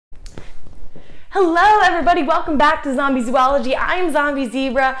Hello everybody, welcome back to Zombie Zoology. I'm Zombie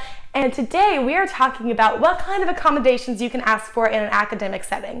Zebra, and today we are talking about what kind of accommodations you can ask for in an academic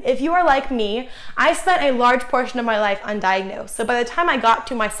setting. If you are like me, I spent a large portion of my life undiagnosed. So by the time I got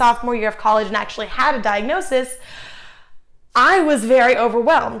to my sophomore year of college and actually had a diagnosis, I was very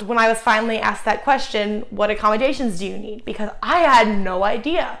overwhelmed when I was finally asked that question, what accommodations do you need? Because I had no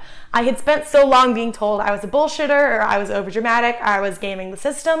idea. I had spent so long being told I was a bullshitter or I was overdramatic, I was gaming the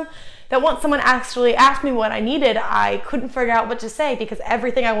system, that once someone actually asked me what I needed, I couldn't figure out what to say because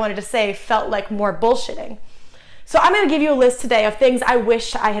everything I wanted to say felt like more bullshitting. So I'm going to give you a list today of things I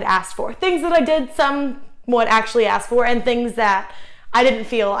wish I had asked for. Things that I did somewhat actually ask for, and things that I didn't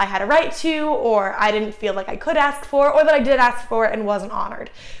feel I had a right to, or I didn't feel like I could ask for, or that I did ask for and wasn't honored.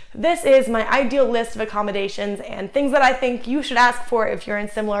 This is my ideal list of accommodations and things that I think you should ask for if you're in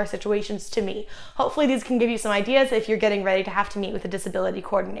similar situations to me. Hopefully these can give you some ideas if you're getting ready to have to meet with a disability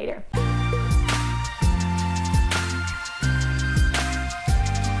coordinator.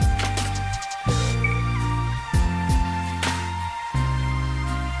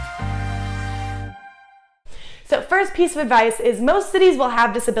 So first piece of advice is most cities will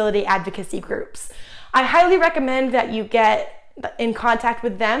have disability advocacy groups. I highly recommend that you get in contact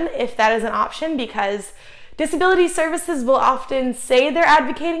with them if that is an option, because disability services will often say they're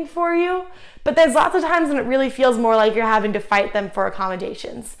advocating for you, but there's lots of times when it really feels more like you're having to fight them for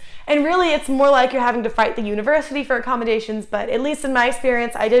accommodations. And really it's more like you're having to fight the university for accommodations, but at least in my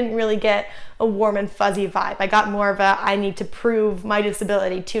experience, I didn't really get a warm and fuzzy vibe. I got more of a, I need to prove my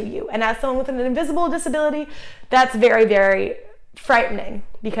disability to you. And as someone with an invisible disability, that's very, very frightening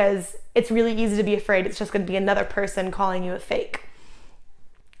because it's really easy to be afraid it's just going to be another person calling you a fake.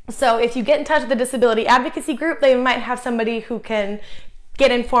 So if you get in touch with the disability advocacy group, they might have somebody who can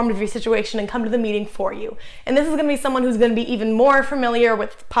get informed of your situation and come to the meeting for you. And this is going to be someone who's going to be even more familiar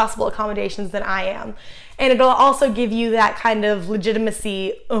with possible accommodations than I am. And it'll also give you that kind of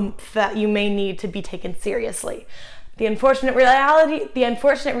legitimacy oomph that you may need to be taken seriously. The unfortunate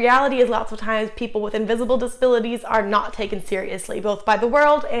reality is lots of times people with invisible disabilities are not taken seriously, both by the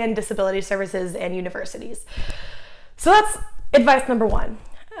world and disability services and universities. So that's advice number one.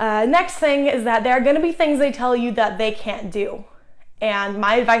 Next thing is that there are going to be things they tell you that they can't do. And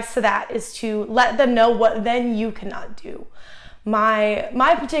my advice to that is to let them know what then you cannot do.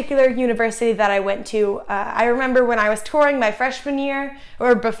 My particular university that I went to, I remember when I was touring my freshman year,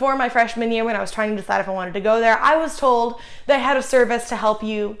 or before my freshman year when I was trying to decide if I wanted to go there, I was told they had a service to help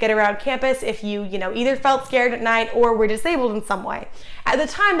you get around campus if you either felt scared at night or were disabled in some way. At the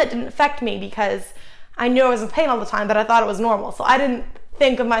time that didn't affect me because I knew I was in pain all the time, but I thought it was normal, so I didn't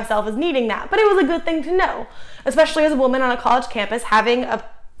think of myself as needing that. But it was a good thing to know, especially as a woman on a college campus, having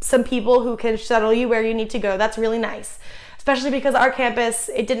some people who can shuttle you where you need to go. That's really nice. Especially because our campus,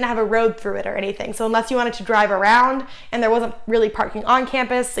 it didn't have a road through it or anything. So unless you wanted to drive around, and there wasn't really parking on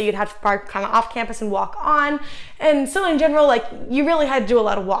campus, so you'd have to park kind of off campus and walk on. And so in general, you really had to do a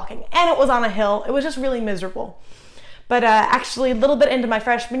lot of walking. And it was on a hill. It was just really miserable. But actually, a little bit into my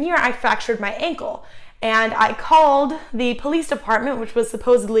freshman year, I fractured my ankle. And I called the police department, which was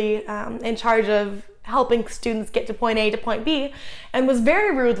supposedly in charge of helping students get to point A to point B, and was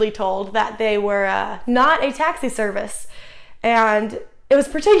very rudely told that they were not a taxi service. And it was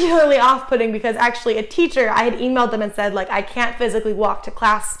particularly off-putting because actually a teacher, I had emailed them and said, I can't physically walk to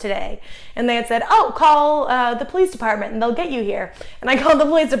class today. And they had said, oh, call the police department and they'll get you here. And I called the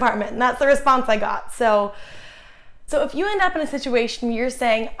police department and that's the response I got. So if you end up in a situation where you're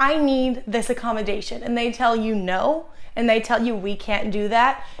saying, I need this accommodation, and they tell you no, and they tell you we can't do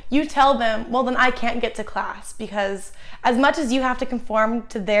that, you tell them, well, then I can't get to class, because as much as you have to conform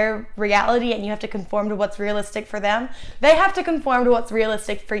to their reality and you have to conform to what's realistic for them, they have to conform to what's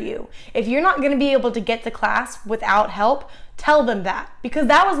realistic for you. If you're not going to be able to get to class without help, tell them that, because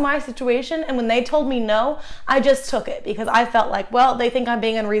that was my situation. And when they told me no, I just took it because I felt like, well, they think I'm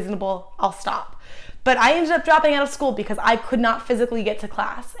being unreasonable, I'll stop. But I ended up dropping out of school because I could not physically get to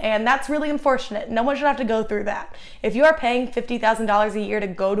class. And that's really unfortunate. No one should have to go through that. If you are paying $50,000 a year to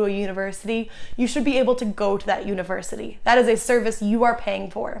go to a university, you should be able to go to that university. That is a service you are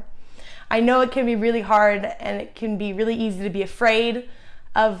paying for. I know it can be really hard and it can be really easy to be afraid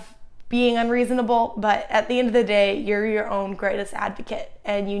of being unreasonable, but at the end of the day, you're your own greatest advocate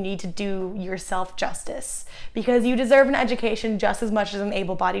and you need to do yourself justice because you deserve an education just as much as an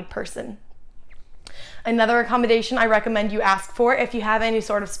able-bodied person. Another accommodation I recommend you ask for if you have any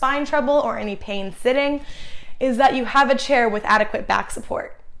sort of spine trouble or any pain sitting is that you have a chair with adequate back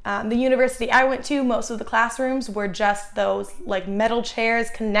support. The university I went to, most of the classrooms were just those metal chairs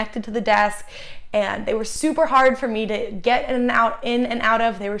connected to the desk, and they were super hard for me to get in and out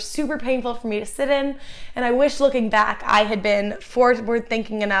of. They were super painful for me to sit in, and I wish looking back I had been forward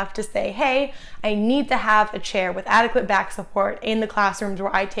thinking enough to say, hey, I need to have a chair with adequate back support in the classrooms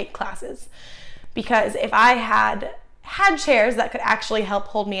where I take classes. Because if I had chairs that could actually help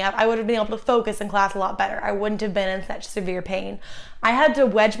hold me up, I would have been able to focus in class a lot better. I wouldn't have been in such severe pain. I had to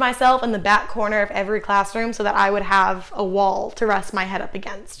wedge myself in the back corner of every classroom so that I would have a wall to rest my head up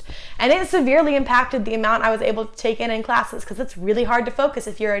against. And it severely impacted the amount I was able to take in classes, because it's really hard to focus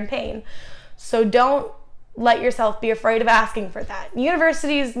if you're in pain. So don't let yourself be afraid of asking for that.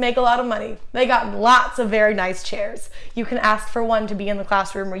 Universities make a lot of money. They got lots of very nice chairs. You can ask for one to be in the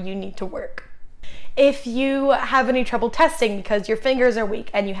classroom where you need to work. If you have any trouble testing because your fingers are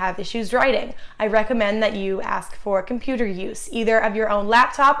weak and you have issues writing, I recommend that you ask for computer use, either of your own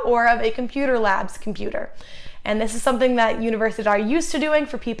laptop or of a computer lab's computer. And this is something that universities are used to doing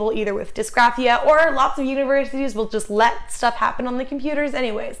for people either with dysgraphia, or lots of universities will just let stuff happen on the computers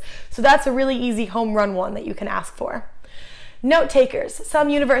anyways. So that's a really easy home run one that you can ask for. Note takers. Some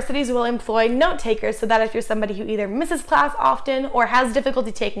universities will employ note takers so that if you're somebody who either misses class often or has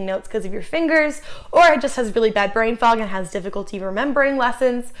difficulty taking notes because of your fingers, or just has really bad brain fog and has difficulty remembering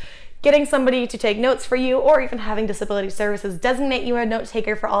lessons, getting somebody to take notes for you, or even having disability services designate you a note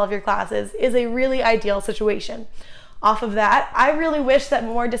taker for all of your classes is a really ideal situation. Off of that, I really wish that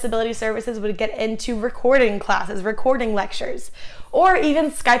more disability services would get into recording classes, recording lectures, or even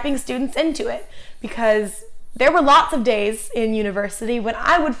Skyping students into it, because there were lots of days in university when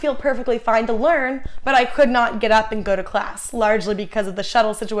I would feel perfectly fine to learn, but I could not get up and go to class, largely because of the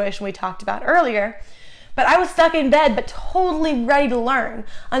shuttle situation we talked about earlier. But I was stuck in bed, but totally ready to learn.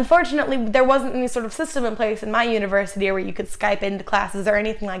 Unfortunately, there wasn't any sort of system in place in my university where you could Skype into classes or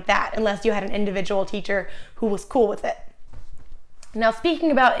anything like that, unless you had an individual teacher who was cool with it. Now,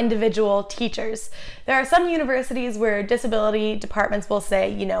 speaking about individual teachers, there are some universities where disability departments will say,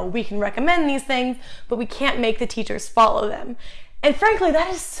 you know, we can recommend these things, but we can't make the teachers follow them. And frankly,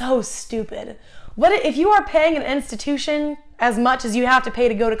 that is so stupid. What if you are paying an institution as much as you have to pay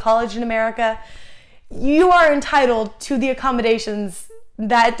to go to college in America, you are entitled to the accommodations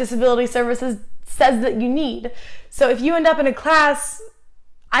that disability services says that you need. So if you end up in a class,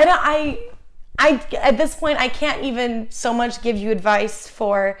 at this point, I can't even so much give you advice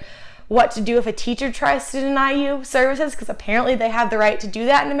for what to do if a teacher tries to deny you services, because apparently they have the right to do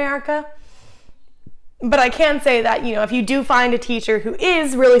that in America. But I can say that, you know, if you do find a teacher who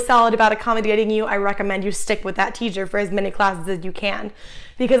is really solid about accommodating you, I recommend you stick with that teacher for as many classes as you can.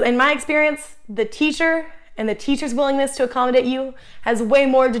 Because in my experience, the teacher and the teacher's willingness to accommodate you has way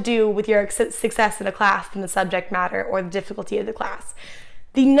more to do with your success in a class than the subject matter or the difficulty of the class.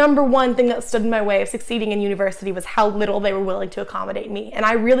 The number one thing that stood in my way of succeeding in university was how little they were willing to accommodate me. And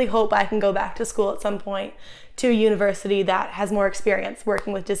I really hope I can go back to school at some point to a university that has more experience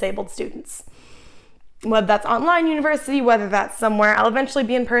working with disabled students. Whether that's online university, whether that's somewhere I'll eventually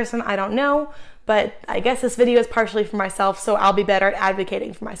be in person, I don't know. But I guess this video is partially for myself, so I'll be better at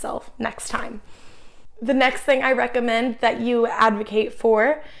advocating for myself next time. The next thing I recommend that you advocate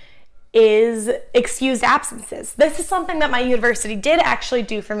for is excused absences. This is something that my university did actually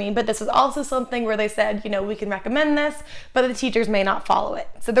do for me, but this was also something where they said, you know, we can recommend this, but the teachers may not follow it.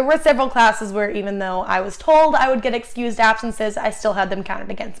 So there were several classes where even though I was told I would get excused absences, I still had them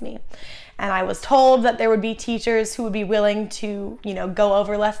counted against me. And I was told that there would be teachers who would be willing to, you know, go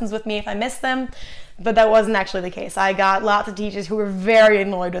over lessons with me if I missed them, but that wasn't actually the case. I got lots of teachers who were very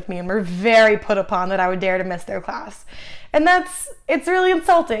annoyed with me and were very put upon that I would dare to miss their class. And it's really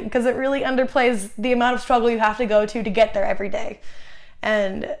insulting because it really underplays the amount of struggle you have to go to get there every day.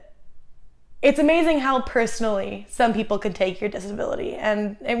 And it's amazing how personally some people can take your disability,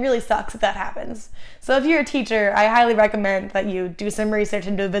 and it really sucks if that happens. So if you're a teacher, I highly recommend that you do some research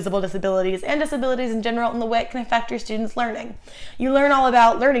into visible disabilities and disabilities in general and the way it can affect your students' learning. You learn all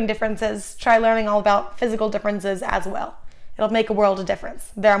about learning differences, try learning all about physical differences as well. It'll make a world of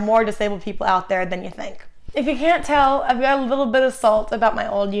difference. There are more disabled people out there than you think. If you can't tell, I've got a little bit of salt about my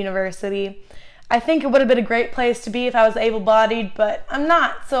old university. I think it would have been a great place to be if I was able-bodied, but I'm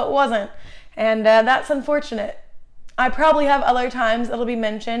not, so it wasn't. And that's unfortunate. I probably have other times it'll be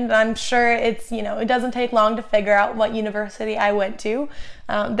mentioned. I'm sure it's, you know, it doesn't take long to figure out what university I went to.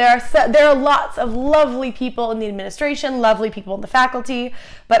 There are lots of lovely people in the administration, lovely people in the faculty,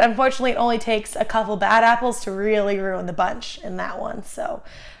 but unfortunately it only takes a couple bad apples to really ruin the bunch in that one. So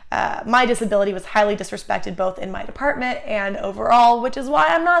my disability was highly disrespected both in my department and overall, which is why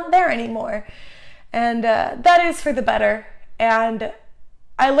I'm not there anymore. And that is for the better. And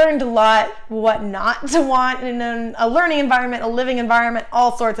I learned a lot what not to want in a learning environment, a living environment,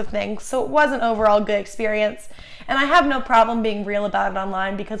 all sorts of things. So it was an overall good experience. And I have no problem being real about it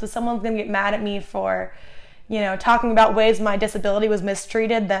online, because if someone's going to get mad at me for, talking about ways my disability was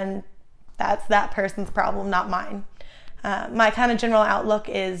mistreated, then that's that person's problem, not mine. My kind of general outlook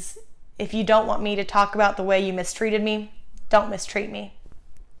is, if you don't want me to talk about the way you mistreated me, don't mistreat me.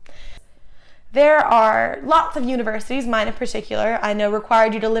 There are lots of universities, mine in particular, I know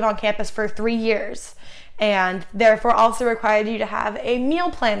required you to live on campus for 3 years, and therefore also required you to have a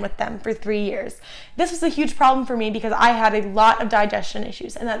meal plan with them for 3 years. This was a huge problem for me because I had a lot of digestion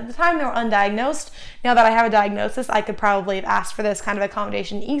issues, and at the time they were undiagnosed. Now that I have a diagnosis, I could probably have asked for this kind of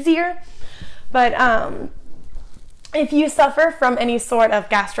accommodation easier. But if you suffer from any sort of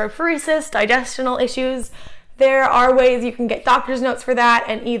gastroparesis, digestional issues, there are ways you can get doctor's notes for that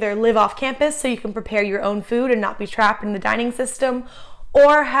and either live off campus so you can prepare your own food and not be trapped in the dining system,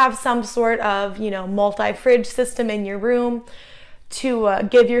 or have some sort of, multi-fridge system in your room to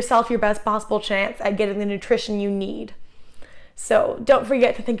give yourself your best possible chance at getting the nutrition you need. So don't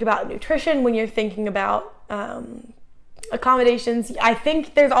forget to think about nutrition when you're thinking about accommodations. I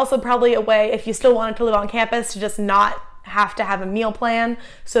think there's also probably a way, if you still wanted to live on campus, to just not have to have a meal plan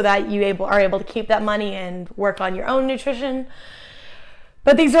so that you are able to keep that money and work on your own nutrition.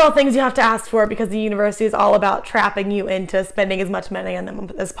 But these are all things you have to ask for, because the university is all about trapping you into spending as much money on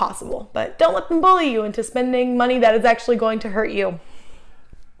them as possible. But don't let them bully you into spending money that is actually going to hurt you,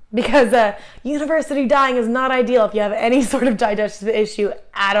 because university dying is not ideal if you have any sort of digestive issue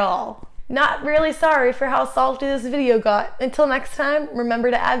at all. Not really sorry for how salty this video got. Until next time, remember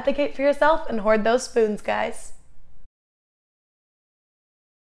to advocate for yourself and hoard those spoons, guys.